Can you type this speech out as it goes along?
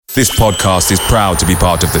This podcast is proud to be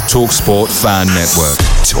part of the TalkSport Fan Network.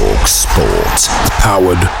 TalkSport.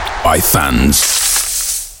 Powered by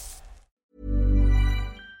fans.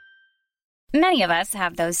 Many of us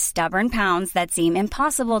have those stubborn pounds that seem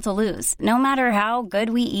impossible to lose, no matter how good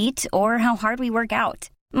we eat or how hard we work out.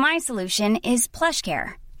 My solution is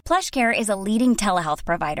PlushCare. PlushCare is a leading telehealth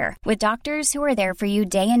provider with doctors who are there for you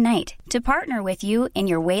day and night to partner with you in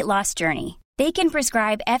your weight loss journey. They can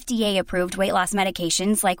prescribe FDA-approved weight loss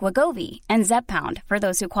medications like Wegovy and Zepbound for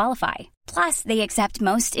those who qualify. Plus, they accept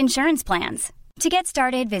most insurance plans. To get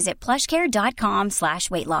started, visit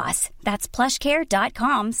plushcare.com/weight loss. That's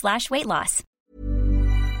plushcare.com/weight loss.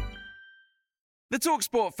 The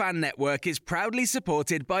TalkSport Fan Network is proudly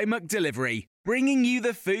supported by McDelivery, bringing you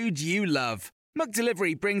the food you love.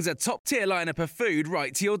 McDelivery brings a top-tier lineup of food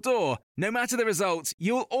right to your door. No matter the result,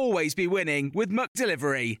 you'll always be winning with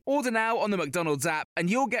McDelivery. Order now on the McDonald's app and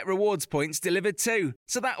you'll get rewards points delivered too.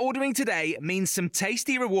 So that ordering today means some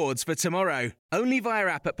tasty rewards for tomorrow. Only via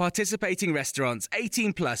app at participating restaurants.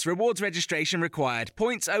 18 plus. Rewards registration required.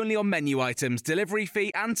 Points only on menu items. Delivery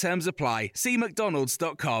fee and terms apply. See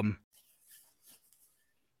mcdonalds.com.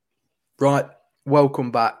 Right. Welcome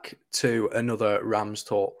back to another Rams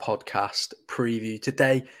Talk podcast preview.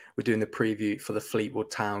 Today, we're doing the preview for the Fleetwood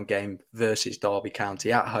Town game versus Derby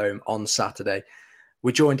County at home on Saturday.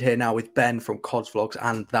 We're joined here now with Ben from Cods Vlogs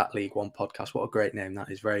and That League One podcast. What a great name that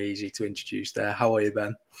is. Very easy to introduce there. How are you,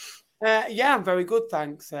 Ben? Yeah, I'm very good,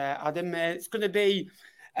 thanks, Adam. It's going to be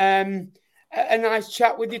a nice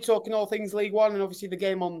chat with you, talking all things League One and obviously the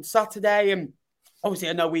game on Saturday. And obviously,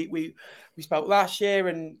 I know we spoke last year,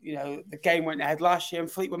 and you know the game went ahead last year, and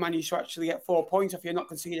Fleetwood managed to actually get 4 points off you not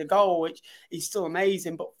conceding a goal, which is still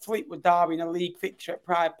amazing. But Fleetwood Derby in a league fixture at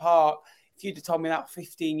Pride Park, if you'd have told me that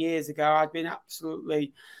 15 years ago, I'd been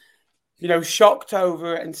absolutely, shocked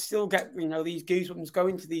over it, and still get these goosebumps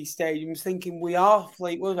going to these stadiums, thinking we are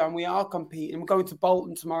Fleetwood and we are competing. We're going to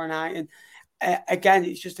Bolton tomorrow night, and again,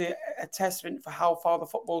 it's just a testament for how far the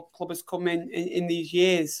football club has come in these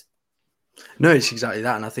years. No, it's exactly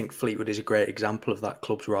that. And I think Fleetwood is a great example of that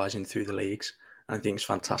club's rising through the leagues. And I think it's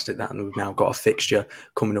fantastic that we've now got a fixture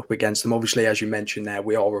coming up against them. Obviously, as you mentioned there,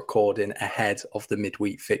 we are recording ahead of the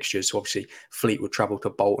midweek fixtures. So obviously, Fleetwood travel to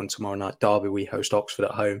Bolton tomorrow night. Derby, we host Oxford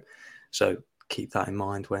at home. So keep that in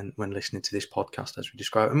mind when listening to this podcast as we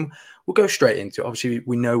describe it. And we'll go straight into it. Obviously,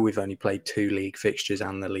 we know we've only played 2 league fixtures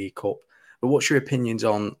and the League Cup. But what's your opinions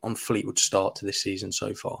on Fleetwood's start to this season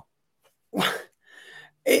so far?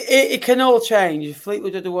 It can all change. If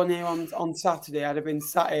Fleetwood had won here on Saturday, I'd have been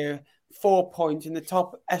sat here 4 points in the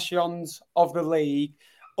top echelons of the league,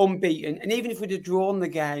 unbeaten. And even if we'd have drawn the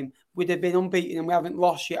game, we'd have been unbeaten and we haven't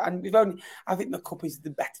lost yet. And I think the cup is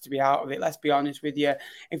the better to be out of it, let's be honest with you.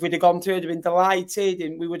 If we'd have gone through, I'd have been delighted,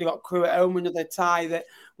 and we would have got Crewe at home, another tie that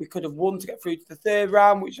we could have won to get through to the third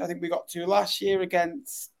round, which I think we got to last year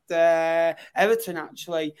against Everton,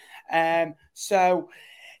 actually. But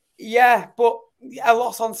a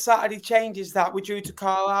loss on Saturday changes that. We drew to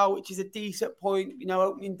Carlisle, which is a decent point.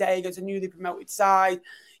 Opening day against a newly promoted side.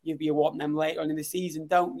 You want them later on in the season,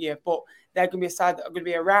 don't you? But they're going to be a side that are going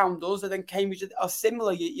to be around us. And then Cambridge are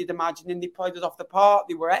similar, you'd imagine. And they played us off the park.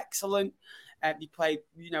 They were excellent. They played,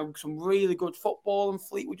 some really good football. And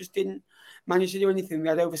Fleetwood just didn't manage to do anything. We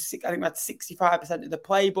had we had 65% of the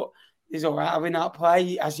play, but it's all right having that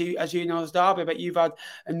play, as you know, as Derby. But you've had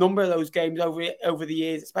a number of those games over the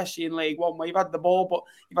years, especially in League One, where you've had the ball, but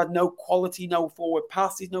you've had no quality, no forward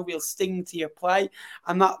passes, no real sting to your play,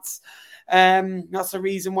 and that's the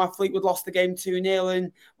reason why Fleetwood lost the game 2-0.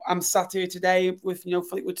 And I'm sat here today with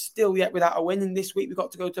Fleetwood still yet without a win, and this week we've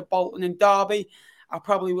got to go to Bolton and Derby. I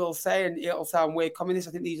probably will say, and it'll sound weird coming this,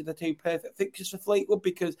 I think these are the 2 perfect fixtures for Fleetwood,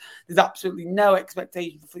 because there's absolutely no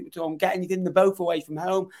expectation for Fleetwood to go and get anything. They're both away from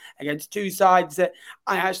home against 2 sides that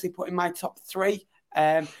I actually put in my top 3.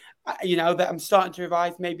 That I'm starting to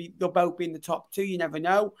revise. Maybe they'll both be in the top 2. You never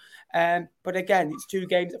know. But again, it's 2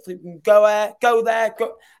 games that Fleetwood can go there,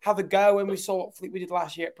 have a go. And we saw what Fleetwood did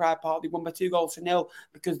last year at Pride Park. They won by 2-0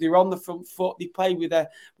 because they were on the front foot. They played with a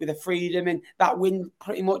freedom, and that win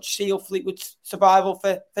pretty much sealed Fleetwood's survival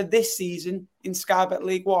for this season in Sky Bet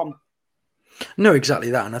League One. No,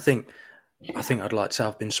 exactly that. And I think I'd like to say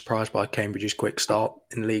I've been surprised by Cambridge's quick start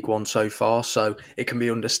in League One so far. So it can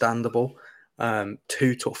be understandable. 2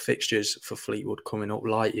 tough fixtures for Fleetwood coming up.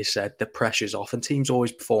 Like you said, the pressure's off, and teams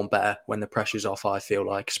always perform better when the pressure's off, I feel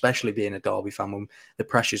like, especially being a Derby fan. When the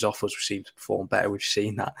pressure's off, us seem to perform better. We've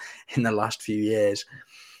seen that in the last few years.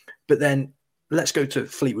 But then let's go to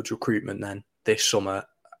Fleetwood's recruitment then this summer.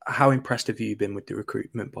 How impressed have you been with the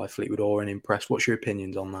recruitment by Fleetwood, or unimpressed? What's your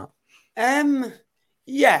opinions on that?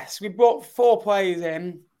 Yes, we brought 4 players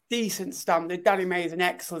in. decent standard. Danny May is an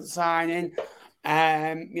excellent signing.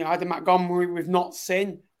 Adam Montgomery we've not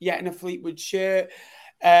seen yet in a Fleetwood shirt.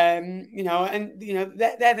 They're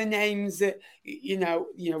the names that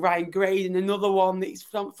Ryan Graydon, another one that's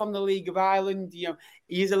from the League of Ireland. He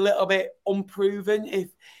is a little bit unproven,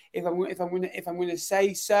 if I'm going to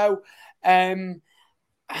say so.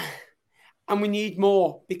 And we need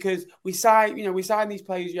more because we signed these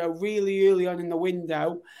players, really early on in the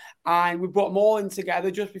window, and we brought them all in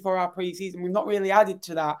together just before our pre-season. We've not really added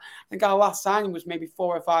to that. I think our last signing was maybe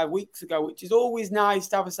 4 or 5 weeks ago, which is always nice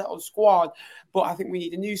to have a settled squad. But I think we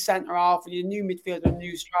need a new centre half, we need a new midfielder, a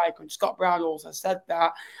new striker. And Scott Brown also said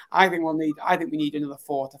that. I think we need another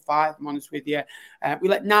 4 to 5. I'm honest with you. We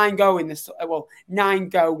let 9 go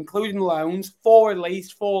including loans, 4 at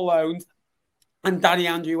least, 4 loans. And Danny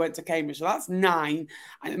Andrew went to Cambridge. So that's 9.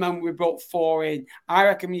 At the moment, we brought 4 in. I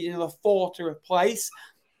reckon we need another 4 to replace.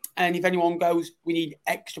 And if anyone goes, we need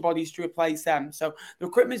extra bodies to replace them. So the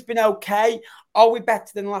recruitment's been okay. Are we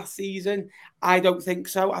better than last season? I don't think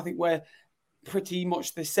so. I think we're pretty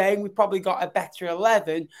much the same. We've probably got a better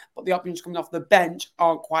 11, but the options coming off the bench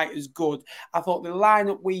aren't quite as good. I thought the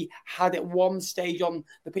lineup we had at one stage on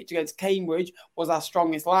the pitch against Cambridge was our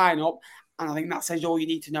strongest lineup. And I think that says all you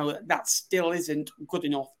need to know. That still isn't good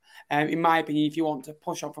enough, in my opinion, if you want to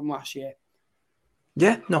push on from last year.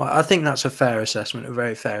 Yeah, no, I think that's a fair assessment, a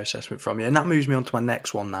very fair assessment from you. And that moves me on to my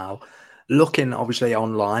next one now. Looking, obviously,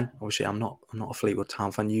 online, I'm not a Fleetwood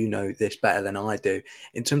Town fan. You know this better than I do.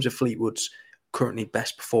 In terms of Fleetwood's currently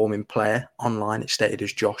best performing player online, it's stated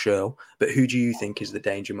as Josh Earl. But who do you think is the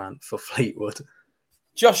danger man for Fleetwood?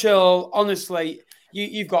 Josh Earl, honestly...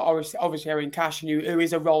 You've got obviously Aaron Cash, who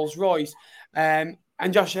is a Rolls Royce. And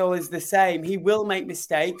Josh Hill is the same. He will make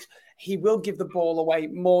mistakes. He will give the ball away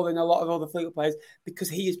more than a lot of other Fleetwood players because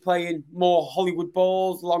he is playing more Hollywood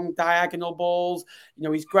balls, long diagonal balls.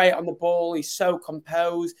 He's great on the ball. He's so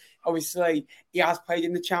composed. Obviously, he has played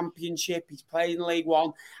in the Championship. He's played in League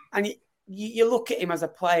One. And you look at him as a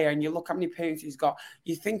player and you look how many appearances he's got.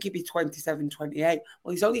 You think he'd be 27, 28.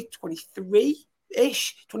 Well, he's only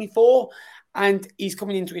 23-ish, 24. And he's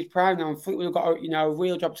coming into his prime now, and Fleetwood have got a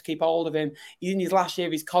real job to keep hold of him. He's in his last year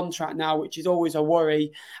of his contract now, which is always a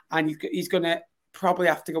worry. And he's going to probably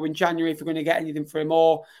have to go in January if we're going to get anything for him.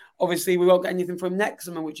 Or obviously, we won't get anything from him next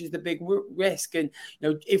summer, which is the big risk. And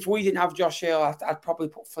if we didn't have Josh Hill, I'd probably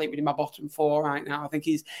put Fleetwood in my bottom 4 right now. I think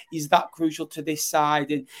he's that crucial to this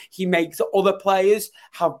side, and he makes other players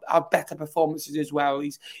have better performances as well.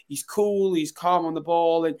 He's cool, he's calm on the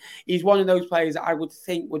ball, and he's one of those players that I would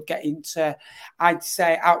think would get into, I'd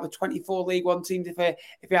say, out of the 24 League One teams, if he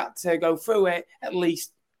had to go through it, at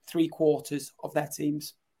least 3/4 of their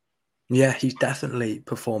teams. Yeah, he's definitely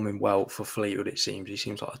performing well for Fleetwood, it seems. He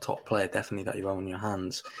seems like a top player, definitely, that you own in your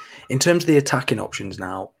hands. In terms of the attacking options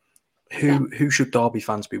now, who should Derby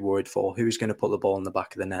fans be worried for? Who is going to put the ball in the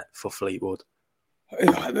back of the net for Fleetwood?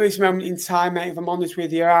 At this moment in time, mate, if I'm honest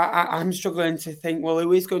with you, I'm struggling to think, well,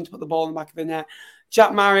 who is going to put the ball in the back of the net?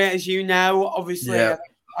 Jack Marriott, as you know, obviously, yeah.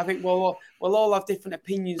 I think we'll all have different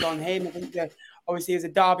opinions on him. I think that, obviously, as a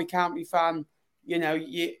Derby County fan,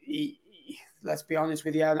 let's be honest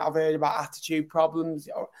with you, I've heard about attitude problems.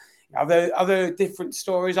 I've heard different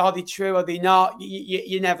stories. Are they true? Are they not?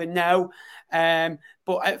 You never know.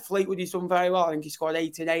 But at Fleetwood, he's done very well. I think he scored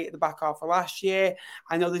 8 and 8 at the back half of last year.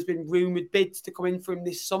 I know there's been rumoured bids to come in for him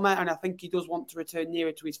this summer, and I think he does want to return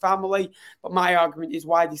nearer to his family. But my argument is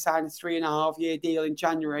why they signed a 3.5-year deal in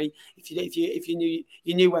January. If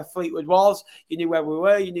you knew where Fleetwood was, you knew where we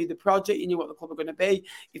were, you knew the project, you knew what the club were going to be.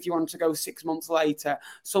 If you wanted to go 6 months later,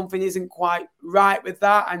 something isn't quite right with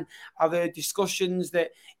that. And I've heard discussions that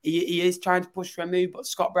he is trying to push for a move, but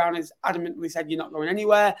Scott Brown has adamantly said you're not going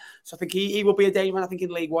anywhere. So I think he will be a danger man. I think in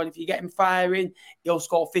League One, if you get him firing, he'll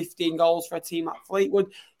score 15 goals for a team like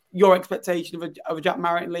Fleetwood. Your expectation of a Jack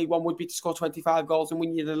Marriott in League One would be to score 25 goals and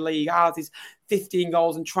win you the league. Ours is 15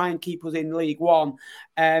 goals and try and keep us in League One.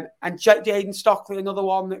 And Jayden Stockley, another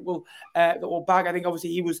one that will bag. I think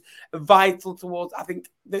obviously he was vital towards. I think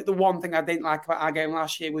the one thing I didn't like about our game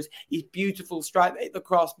last year was his beautiful strike that hit the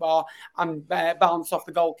crossbar and bounced off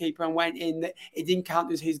the goalkeeper and went in. It didn't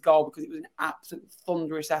count as his goal because it was an absolute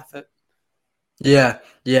thunderous effort. Yeah.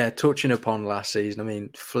 Touching upon last season, I mean,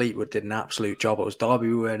 Fleetwood did an absolute job. It was Derby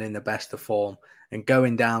we weren't in the best of form. And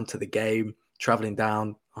going down to the game, travelling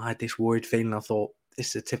down, I had this worried feeling. I thought,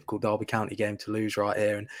 this is a typical Derby County game to lose right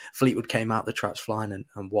here. And Fleetwood came out the traps flying,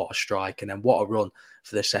 and what a strike. And then what a run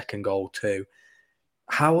for the second goal too.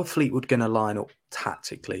 How are Fleetwood going to line up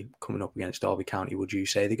tactically coming up against Derby County, would you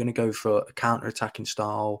say? They're going to go for a counter-attacking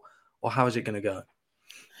style, or how is it going to go?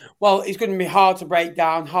 Well, it's going to be hard to break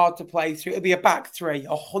down, hard to play through. It'll be a back three,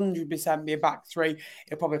 100% be a back three.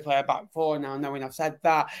 He'll probably play a back four now, knowing I've said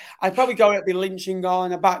that. I'd probably go, it'll be Lynch and Gall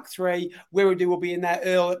in a back three. Wiradu will be in there,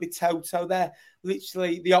 Earl, it'll be Toto. They're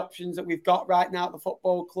literally the options that we've got right now at the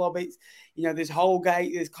football club. It's, there's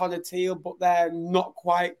Holgate, there's Connor Teal, but they're not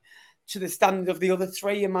quite to the standard of the other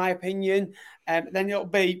three, in my opinion. Then it'll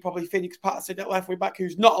be probably Phoenix Patterson at left wing back,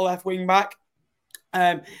 who's not a left wing back.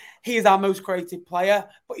 He is our most creative player,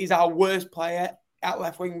 but he's our worst player at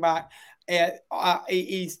left wing back.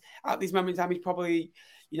 He's at this moment in time, he's probably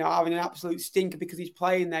having an absolute stinker because he's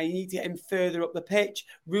playing there. You need to get him further up the pitch.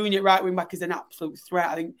 Rooney at right wing back is an absolute threat.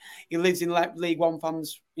 I think he lives in League One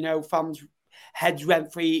fans, fans heads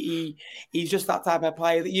rent free. He's just that type of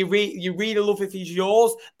player that you really love if he's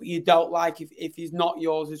yours, but you don't like if he's not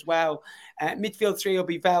yours as well. Midfield three will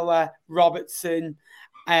be Vela, Robertson.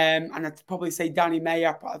 And I'd probably say Danny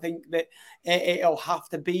Mayer, but I think that it'll have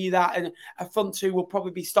to be that. And a front two will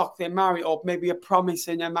probably be Stockley and Marriott, or maybe a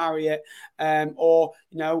promising a Marriott. I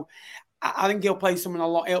think he'll play someone a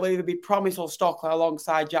lot. It'll either be Promise or Stockley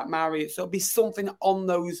alongside Jack Marriott. So it'll be something on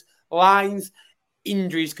those lines.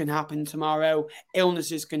 Injuries can happen tomorrow.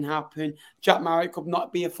 Illnesses can happen. Jack Marriott could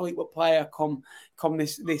not be a Fleetwood player come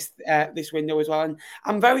this window as well. And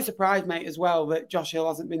I'm very surprised, mate, as well, that Josh Hill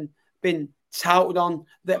hasn't been touted on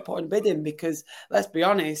that putting bid in, because let's be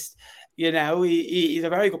honest, he's a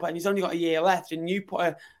very good player and he's only got a year left, and you put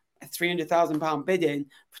a £300,000 bid in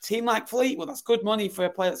for a team like Fleetwood, that's good money for a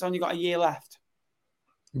player that's only got a year left.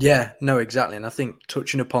 Yeah, no, exactly. And I think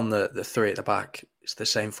touching upon the three at the back, it's the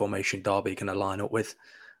same formation Derby going to line up with.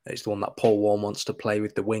 It's the one that Paul Warren wants to play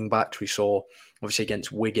with the wing backs. We saw, obviously,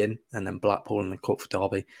 against Wigan and then Blackpool in the Cup for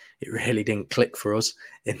Derby. It really didn't click for us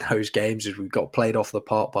in those games, as we got played off the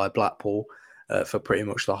park by Blackpool for pretty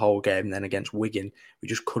much the whole game. And then against Wigan, we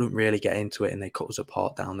just couldn't really get into it and they cut us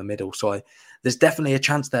apart down the middle. So there's definitely a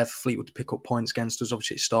chance there for Fleetwood to pick up points against us.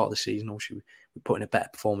 Obviously, at the start of the season, obviously, we put in a better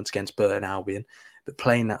performance against Burton Albion. But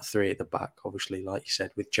playing that three at the back, obviously, like you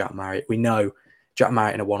said, with Jack Marriott, we know Jack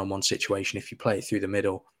Marriott in a one-on-one situation, if you play it through the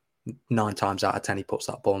middle, 9 times out of 10, he puts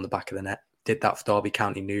that ball in the back of the net. Did that for Derby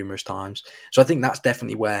County numerous times. So I think that's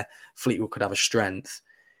definitely where Fleetwood could have a strength.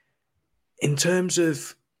 In terms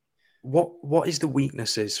of what is the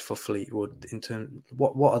weaknesses for Fleetwood? In terms,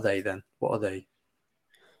 what are they then? What are they?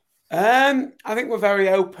 I think we're very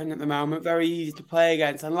open at the moment, very easy to play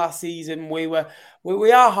against. And last season we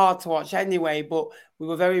are hard to watch anyway, but we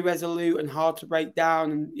were very resolute and hard to break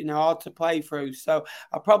down and hard to play through. So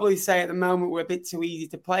I'll probably say at the moment we're a bit too easy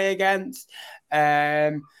to play against.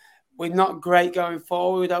 We're not great going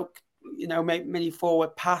forward. We don't make many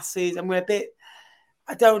forward passes, and we're a bit,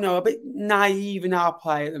 a bit naive in our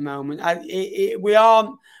play at the moment.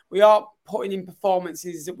 We are putting in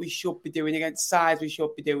performances that we should be doing against sides we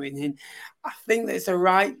should be doing. And I think that it's a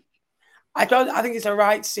right. I think it's a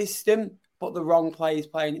right system, but the wrong players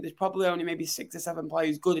playing it. There's probably only maybe 6 or 7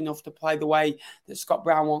 players good enough to play the way that Scott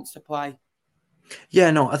Brown wants to play.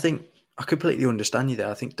 Yeah, no, I think I completely understand you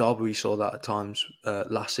there. I think Derby, we saw that at times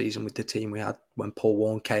last season with the team we had when Paul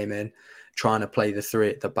Warren came in, trying to play the three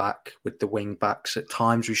at the back with the wing backs. At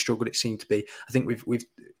times we struggled. It seemed to be. I think we've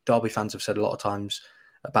Derby fans have said a lot of times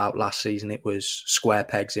about last season it was square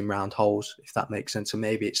pegs in round holes, if that makes sense. And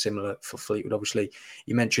maybe it's similar for Fleetwood. Obviously,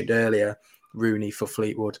 you mentioned earlier Rooney for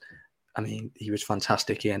Fleetwood. I mean, he was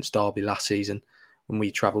fantastic against Derby last season when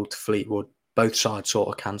we travelled to Fleetwood. Both sides sort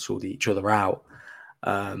of cancelled each other out.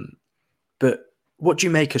 But what do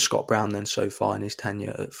you make of Scott Brown then so far in his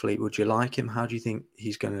tenure at Fleetwood? Do you like him? How do you think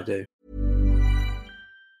he's going to do?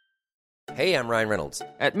 Hey, I'm Ryan Reynolds.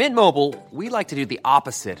 At Mint Mobile, we like to do the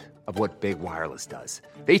opposite of what Big Wireless does.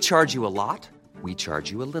 They charge you a lot, we charge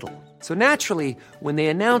you a little. So naturally, when they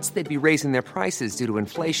announced they'd be raising their prices due to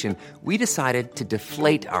inflation, we decided to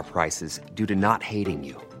deflate our prices due to not hating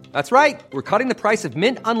you. That's right. We're cutting the price of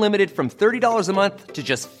Mint Unlimited from $30 a month to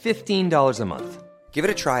just $15 a month. Give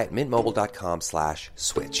it a try at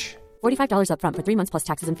mintmobile.com/switch. $45 up front for 3 months plus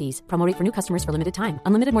taxes and fees. Promo rate for new customers for limited time.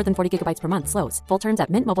 Unlimited more than 40 gigabytes per month. Slows full terms at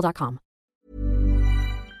mintmobile.com.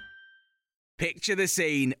 Picture the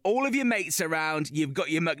scene. All of your mates around, you've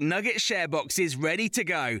got your McNugget share boxes ready to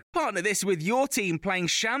go. Partner this with your team playing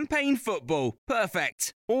champagne football.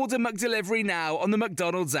 Perfect. Order McDelivery now on the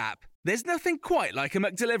McDonald's app. There's nothing quite like a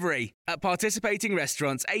McDelivery. At participating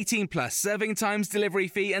restaurants, 18 plus, serving times, delivery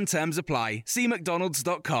fee and terms apply. See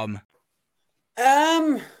mcdonalds.com.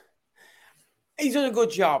 He's done a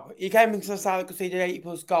good job. He came into the side because he did 80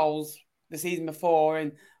 plus goals the season before,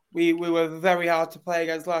 and we were very hard to play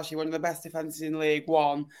against last year, one of the best defences in League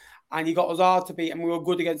One. and he got us hard to beat, and we were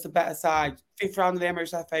good against the better side. 5th round of the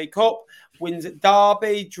Emirates FA Cup, wins at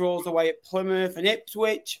Derby, draws away at Plymouth and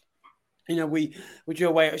Ipswich. We drew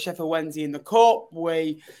away at Sheffield Wednesday in the Cup.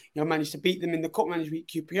 We managed to beat them in the Cup, managed to beat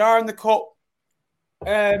QPR in the Cup.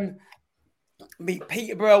 Beat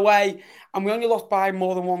Peterborough away, and we only lost by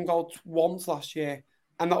more than 1 goal once last year,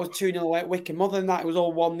 and that was 2-0 away at Wycombe. Other than that, it was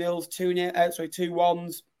all 1-0s,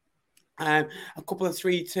 2-1s, a couple of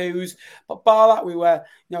 3-2s. But bar that, we were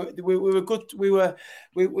good. We were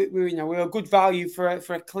good value for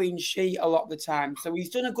a clean sheet a lot of the time. So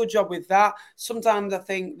he's done a good job with that. Sometimes I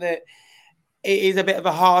think that it is a bit of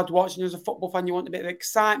a hard watch, and as a football fan, you want a bit of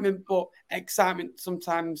excitement, but excitement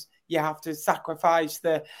sometimes you have to sacrifice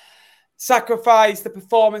the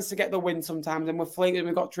performance to get the win sometimes. And with Fleetwood,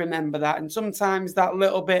 we've got to remember that. And sometimes that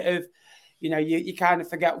little bit of, you kind of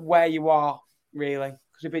forget where you are, really,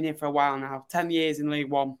 because we've been here for a while now, 10 years in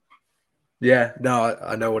League One. Yeah, no,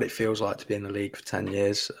 I know what it feels like to be in the league for 10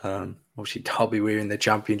 years. Obviously, Derby, we were in the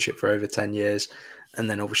Championship for over 10 years and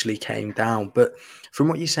then obviously came down. But from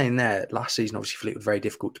what you're saying there, last season, obviously, Fleetwood were very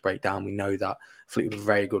difficult to break down. We know that. Fleetwood were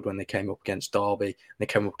very good when they came up against Derby. They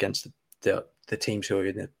came up against the teams who are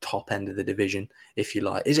in the top end of the division, if you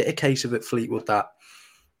like. Is it a case of at Fleetwood that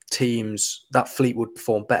Fleetwood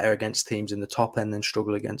perform better against teams in the top end than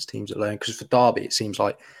struggle against teams at low end? Because for Derby, it seems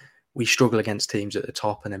like we struggle against teams at the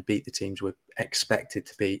top and then beat the teams we're expected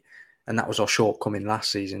to beat. And that was our shortcoming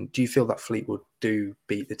last season. Do you feel that Fleetwood do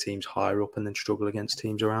beat the teams higher up and then struggle against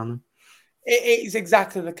teams around them? It is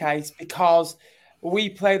exactly the case, because we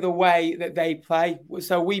play the way that they play.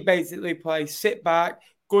 So we basically play sit back,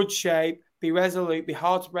 good shape, be resolute, be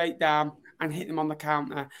hard to break down, and hit them on the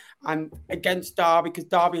counter. And against Derby, because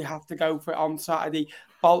Derby have to go for it on Saturday,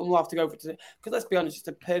 Bolton will have to go for it. Because let's be honest, it's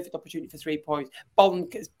a perfect opportunity for 3 points. Bolton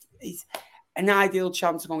is an ideal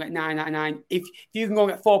chance to go and get 9 out of 9. If you can go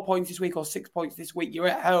and get 4 points this week or 6 points this week, you're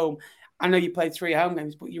at home. I know you played 3 home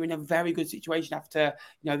games, but you're in a very good situation after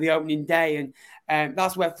the opening day, and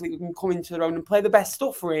that's where Fleetwood can come into their own and play the best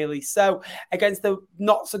stuff, really. So against the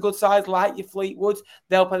not so good sides like your Fleetwood,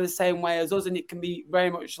 they'll play the same way as us, and it can be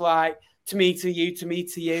very much like to me to you,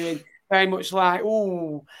 and very much like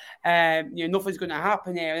nothing's going to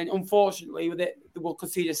happen here. And unfortunately, with it, we'll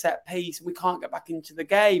concede a set piece, and we can't get back into the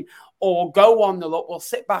game, or we'll go 1-0 up, we'll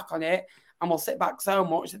sit back on it, and we'll sit back so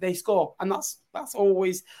much that they score, and that's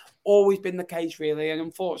always been the case, really. And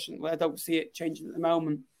unfortunately, I don't see it changing at the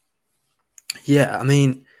moment. Yeah, I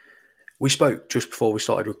mean, we spoke just before we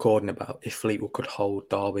started recording about if Fleetwood could hold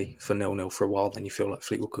Derby for 0-0 for a while, then you feel like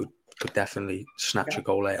Fleetwood could definitely snatch a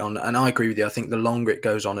goal later on. And I agree with you. I think the longer it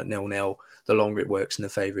goes on at 0-0, the longer it works in the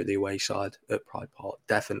favour of the away side at Pride Park,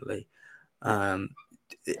 definitely.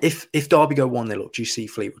 If Derby go 1-0 up, do you see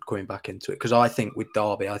Fleetwood coming back into it? Because I think with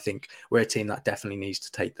Derby, we're a team that definitely needs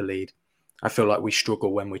to take the lead. I feel like we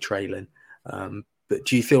struggle when we're trailing. But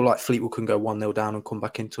do you feel like Fleetwood can go 1-0 down and come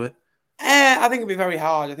back into it? I think it'll be very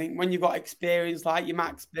hard. I think when you've got experience like your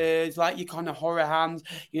Max Birds, like your Conor Hourihans,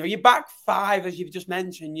 your back five, as you've just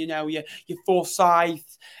mentioned, your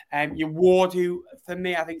Forsyth, your Ward, who for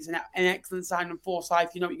me I think is an excellent sign on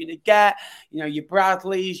Forsyth. You know what you're going to get. Your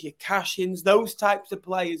Bradleys, your Cashins, those types of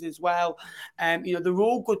players as well. They're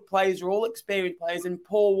all good players, they're all experienced players, and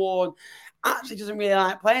Paul Warne actually doesn't really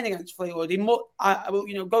like playing against Fleetwood.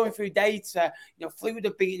 Going through data, Fleetwood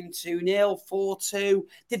have beaten him 2-0, 4-2,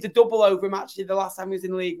 did the double over him actually the last time he was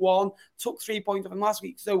in League One, took 3 points off him last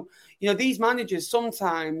week. So, these managers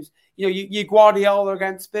sometimes, you Guardiola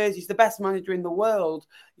against Spurs, he's the best manager in the world.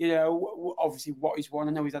 Obviously what he's won,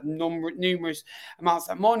 I know he's had numerous amounts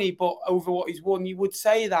of money, but over what he's won, you would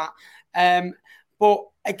say that. But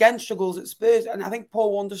again, struggles at Spurs, and I think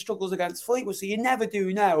Paul Wonder struggles against Fleetwood, so you never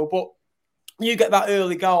do know, but you get that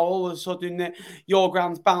early goal, all of a sudden your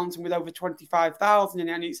ground's bouncing with over 25,000 in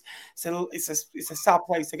it, and it's a sad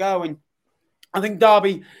place to go. And I think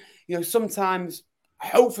Derby, sometimes,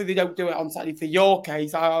 hopefully they don't do it on Saturday for your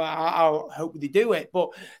case. I hope they do it, but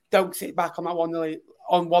don't sit back on that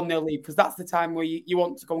 1-0 lead, because that's the time where you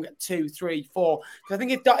want to go and get 2, 3, 4. Because I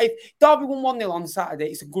think if Derby won 1-0 on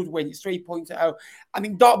Saturday, it's a good win. It's 3 points at home. I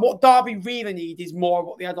think what Derby really need is more of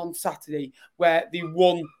what they had on Saturday, where they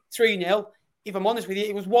won 3-0. If I'm honest with you,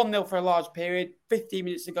 it was 1-0 for a large period. 15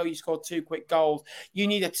 minutes ago, you scored 2 quick goals. You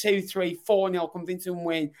need a 2, 3, 4-0 convincing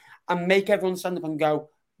win and make everyone stand up and go,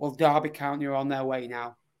 well, Derby County are on their way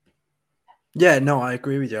now. Yeah, no, I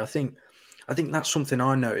agree with you. I think that's something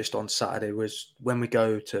I noticed on Saturday was when we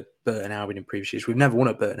go to Burton Albion in previous years, we've never won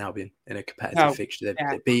at Burton Albion in a competitive fixture.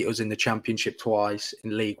 They beat us in the Championship twice.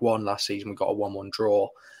 In League One last season, we got a 1-1 draw.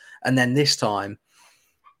 And then this time,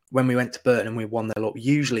 when we went to Burton and we 1-0 up,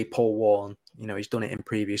 usually Paul Warne he's done it in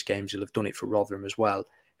previous games. He'll have done it for Rotherham as well.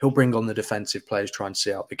 He'll bring on the defensive players, try and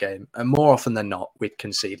see out the game. And more often than not, we'd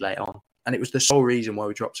concede late on. And it was the sole reason why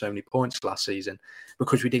we dropped so many points last season,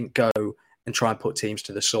 because we didn't go and try and put teams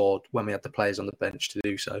to the sword when we had the players on the bench to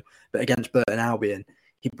do so. But against Burton Albion,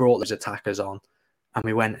 he brought those attackers on, and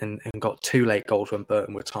we went and got 2 late goals when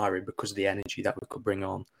Burton were tiring because of the energy that we could bring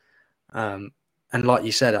on. And like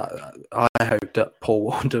you said, I hope that Paul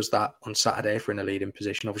Ward does that on Saturday if we're in a leading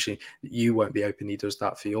position. Obviously, you won't be hoping he does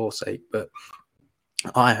that for your sake, but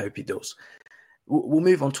I hope he does. We'll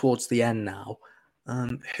move on towards the end now.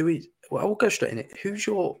 We'll go straight in it. Who's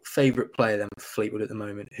your favourite player then for Fleetwood at the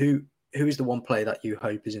moment? Who is the one player that you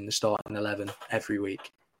hope is in the starting 11 every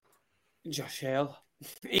week? Josh Hale.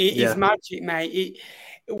 He's magic, mate.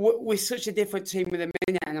 We're such a different team with a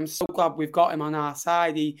minute, and I'm so glad we've got him on our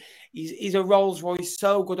side. He's a Rolls Royce,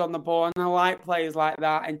 so good on the ball, and I like players like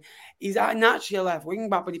that. And he's naturally a left wing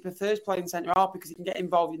back, but he prefers playing centre half because he can get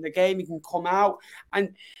involved in the game. He can come out,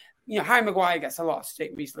 and Harry Maguire gets a lot of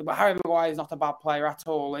stick recently, but Harry Maguire is not a bad player at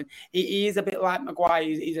all. And he is a bit like Maguire.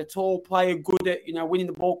 He's a tall player, good at, winning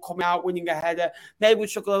the ball, coming out, winning a header. Maybe we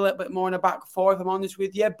struggle a little bit more in a back four, if I'm honest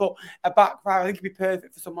with you. But a back five, I think, would be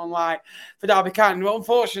perfect for someone like for Derby County. Well,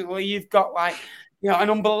 unfortunately, you've got an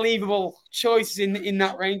unbelievable choices in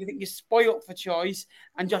that range. I think you're spoilt for choice,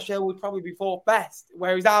 and Josh Hill would probably be fourth best,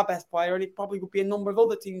 where he's our best player, and he probably would be a number of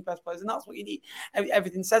other teams' best players, and that's what you need.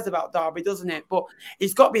 Everything says about Derby, doesn't it? But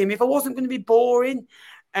it's got to be him. If I wasn't going to be boring,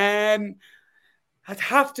 I'd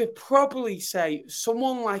have to probably say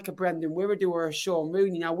someone like a Brendan Wirradu or a Sean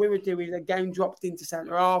Rooney. Now, Wirradu is again dropped into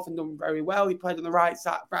centre half and done very well. He played on the right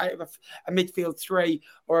side, right of a midfield 3,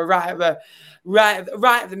 or a right of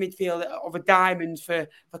the midfield of a diamond for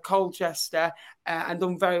Colchester, and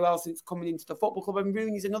done very well since coming into the football club. And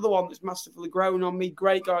Rooney's another one that's massively grown on me.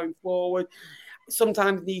 Great going forward.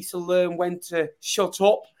 Sometimes needs to learn when to shut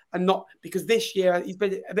up and not, because this year he's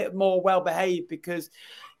been a bit more well behaved, because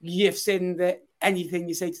you've seen that anything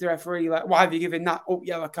you say to the referee, like, why have you given that up,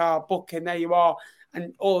 yellow card, booking, there you are.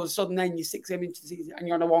 And all of a sudden then you 6 him into the season and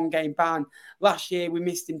you're on a 1-game ban. Last year we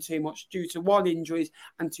missed him too much due to 1 injuries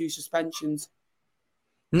and 2 suspensions.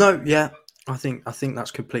 No, yeah, I think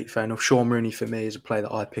that's completely fair enough. Sean Rooney for me is a player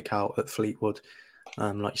that I pick out at Fleetwood.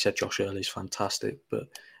 Like you said, Josh Earley's fantastic, but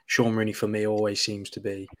Sean Rooney for me always seems to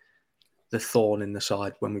be the thorn in the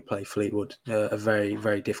side when we play Fleetwood. A very,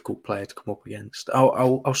 very difficult player to come up against.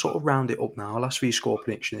 I'll sort of round it up now. I'll ask for your score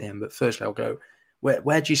prediction at the end, but firstly I'll go,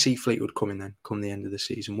 where do you see Fleetwood coming then, come the end of the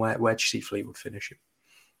season? Where do you see Fleetwood finishing?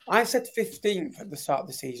 I said 15th at the start of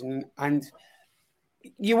the season, and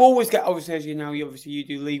you always get, obviously, as you know, you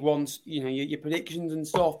do League One's, your predictions and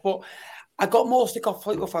stuff, but I got more stick off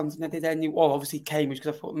Fleetwood fans than I did obviously Cambridge,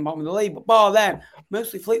 because I put them bottom of the league, but bar them,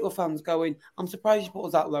 mostly Fleetwood fans going, I'm surprised you put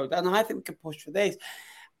us that low, and I think we can push for this.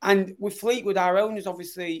 And with Fleetwood, our owners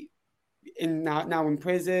obviously now in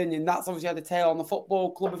prison, and that's obviously had a tail on the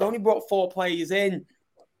football club. We've only brought 4 players in.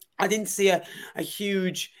 I didn't see a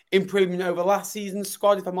huge improvement over last season's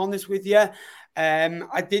squad, if I'm honest with you.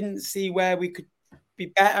 I didn't see where we could be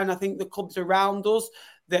better, and I think the clubs around us,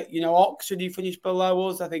 that, Oxford, who finished below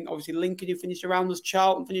us, I think obviously Lincoln, who finished around us,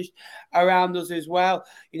 Charlton finished around us as well,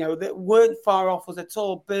 that weren't far off us at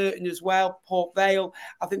all, Burton as well, Port Vale,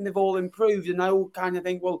 I think they've all improved, and I all kind of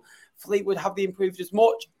think, well, Fleetwood, have they improved as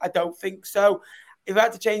much? I don't think so. If I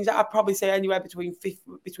had to change that, I'd probably say anywhere between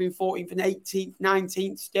 14th and 18th,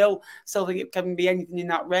 19th still think it can be anything in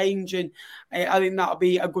that range, and I think that'll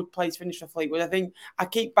be a good place to finish for Fleetwood. I think I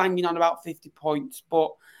keep banging on about 50 points,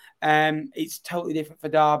 but it's totally different for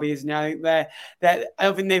Derby, isn't it? I think I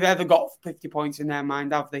don't think they've ever got 50 points in their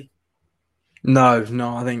mind, have they? No.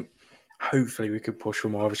 I think hopefully we could push for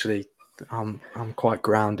more. Obviously, I'm quite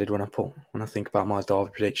grounded when I think about my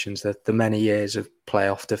Derby predictions. The many years of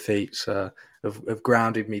playoff defeats have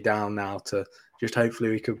grounded me down now to just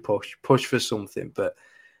hopefully we could push for something. But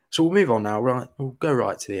so we'll move on now. Right, we'll go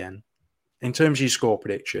right to the end. In terms of your score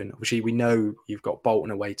prediction, obviously we know you've got Bolton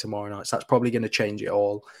away tomorrow night, so that's probably going to change it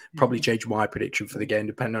all. Probably change my prediction for the game,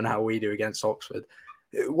 depending on how we do against Oxford.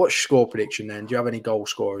 What's your score prediction then? Do you have any goal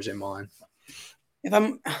scorers in mind?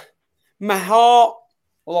 My heart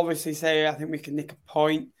will obviously say I think we can nick a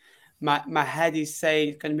point. My head is saying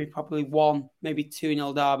it's going to be probably 1, maybe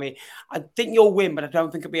 2-0 Derby. I think you'll win, but I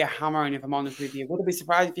don't think it'll be a hammering, if I'm honest with you. Would I be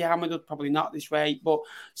surprised if you hammered us? Probably not this rate. But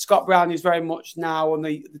Scott Brown is very much now on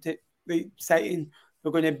the saying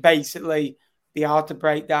we're going to basically be hard to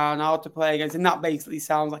break down, hard to play against. And that basically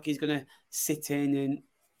sounds like he's going to sit in and,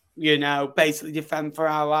 basically defend for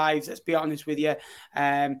our lives, let's be honest with you.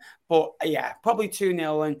 But yeah, probably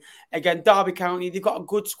 2-0. And again, Derby County, they've got a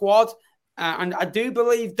good squad. And I do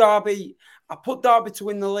believe Derby, I put Derby to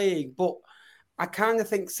win the league, but I kind of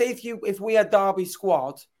think, say if we had Derby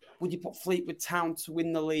squad, would you put Fleetwood Town to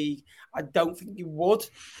win the league? I don't think you would.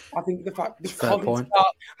 I think the fact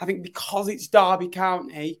because it's Derby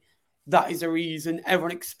County, that is a reason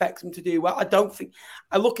everyone expects them to do well.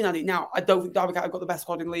 Looking at it now, I don't think Derby County have got the best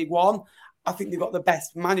squad in League One. I think they've got the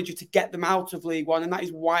best manager to get them out of League One, and that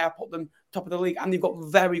is why I put them top of the league. And they've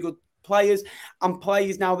got very good players and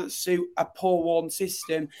players now that suit a Paul Warne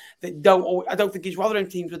system that I don't think his Rotherham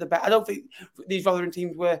teams were the best. I don't think these Rotherham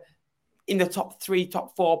teams were in the top 3,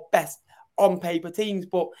 top 4 best on paper teams,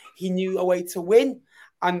 but he knew a way to win.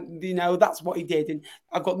 And, that's what he did. And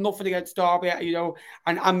I've got nothing against Derby,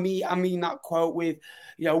 and I mean that quote with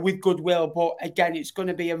goodwill. But again, it's going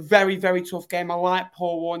to be a very, very tough game. I like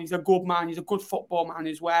Paul Warne. He's a good man. He's a good football man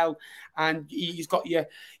as well. And he's got you,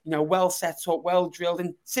 well set up, well drilled,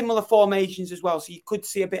 and similar formations as well. So you could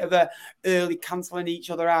see a bit of a early cancelling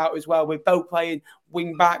each other out as well. We're both playing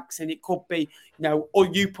wing backs, and it could be, or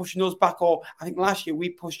you pushing us back, or I think last year we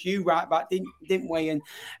pushed you right back, didn't we?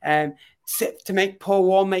 And to make Paul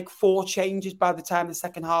Warne make 4 changes by the time the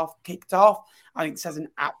second half kicked off, I think says an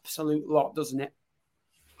absolute lot, doesn't it?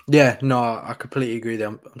 Yeah, no, I completely agree there.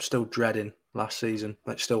 I'm still dreading last season.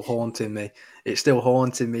 It's still haunting me.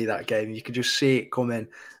 That game. You could just see it coming,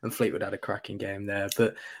 and Fleetwood had a cracking game there.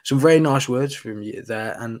 But some very nice words from you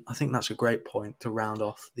there, and I think that's a great point to round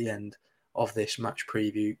off the end of this match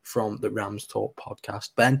preview from the Rams Talk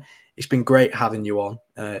podcast. Ben, it's been great having you on.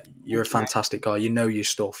 You're a fantastic guy. You know your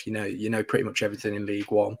stuff. You know pretty much everything in League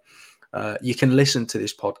One. You can listen to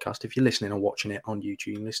this podcast if you're listening or watching it on YouTube.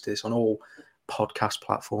 You can listen to this on all podcast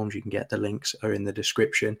platforms. You can get the links are in the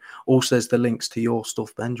description. Also, there's the links to your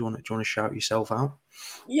stuff. Ben, do you want to shout yourself out?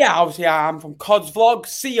 Yeah, obviously I'm from Cods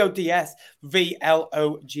Vlogs, CODS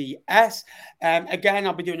VLOGS. Again,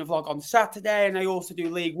 I'll be doing a vlog on Saturday, and I also do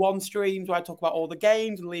League One streams where I talk about all the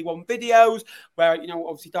games and League One videos. Where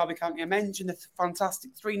obviously Derby County, I mentioned the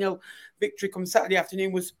fantastic 3-0 victory come Saturday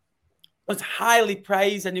afternoon was highly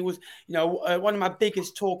praised, and it was one of my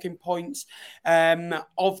biggest talking points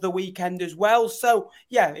of the weekend as well. So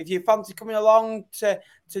yeah, if you fancy coming along to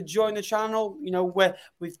join the channel, we're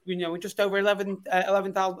just over 11,000, I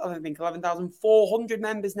think 11,400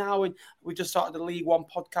 members now, and we just started the League One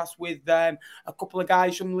podcast with a couple of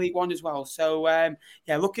guys from League One as well. So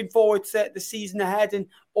yeah, looking forward to the season ahead and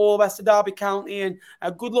all the rest of Derby County, and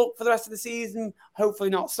good luck for the rest of the season. Hopefully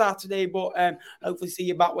not Saturday, but hopefully see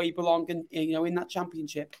you back where you belong and in that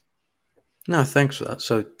championship. No, thanks for that.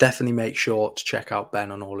 So definitely make sure to check out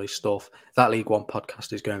Ben on all his stuff. That League One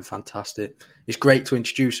podcast is going fantastic. It's great to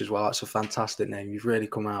introduce as well. That's a fantastic name. You've really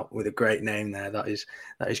come out with a great name there. That is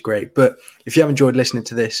great. But if you have enjoyed listening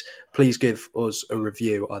to this, please give us a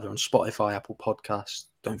review either on Spotify, Apple Podcasts.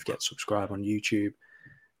 Don't forget to subscribe on YouTube.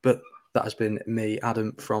 But that has been me,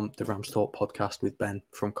 Adam, from the Rams Talk podcast with Ben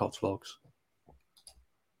from Cods Vlogs.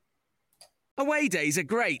 Away days are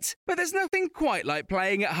great, but there's nothing quite like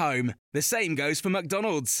playing at home. The same goes for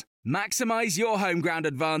McDonald's. Maximise your home ground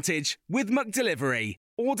advantage with McDelivery.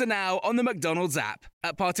 Order now on the McDonald's app.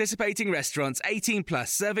 At participating restaurants, 18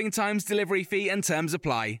 plus serving times, delivery fee and terms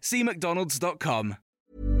apply. See mcdonalds.com.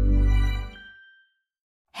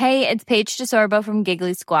 Hey, it's Paige DeSorbo from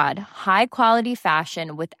Giggly Squad. High quality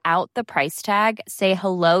fashion without the price tag. Say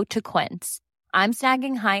hello to Quince. I'm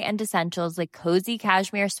snagging high-end essentials like cozy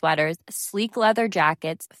cashmere sweaters, sleek leather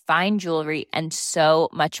jackets, fine jewelry, and so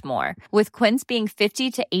much more. With Quince being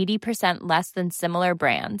 50 to 80% less than similar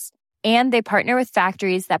brands. And they partner with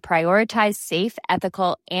factories that prioritize safe,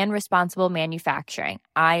 ethical, and responsible manufacturing.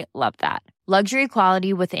 I love that. Luxury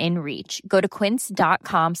quality within reach. Go to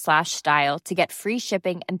quince.com/style to get free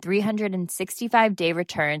shipping and 365-day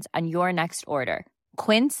returns on your next order.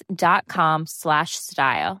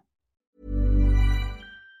 Quince.com/style.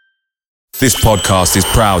 This podcast is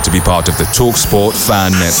proud to be part of the TalkSport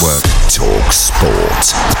Fan Network.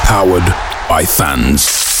 TalkSport. Powered by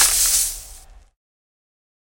fans.